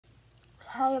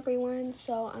Hi everyone,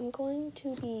 so I'm going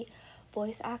to be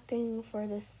voice acting for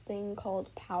this thing called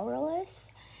Powerless,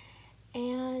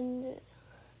 and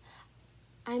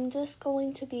I'm just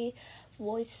going to be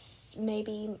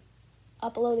maybe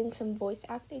uploading some voice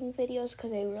acting videos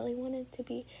because I really wanted to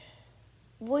be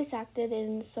voice acted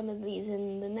in some of these.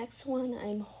 In the next one,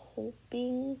 I'm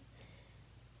hoping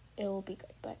it will be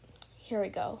good, but here we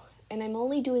go. And I'm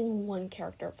only doing one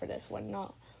character for this one,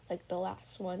 not like the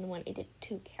last one when I did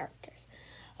two characters.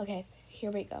 Okay,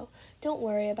 here we go. Don't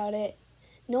worry about it.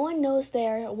 No one knows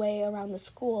their way around the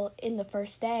school in the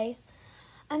first day.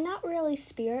 I'm not really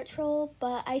spiritual,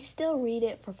 but I still read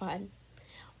it for fun.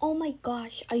 Oh my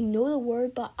gosh, I know the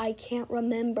word, but I can't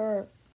remember.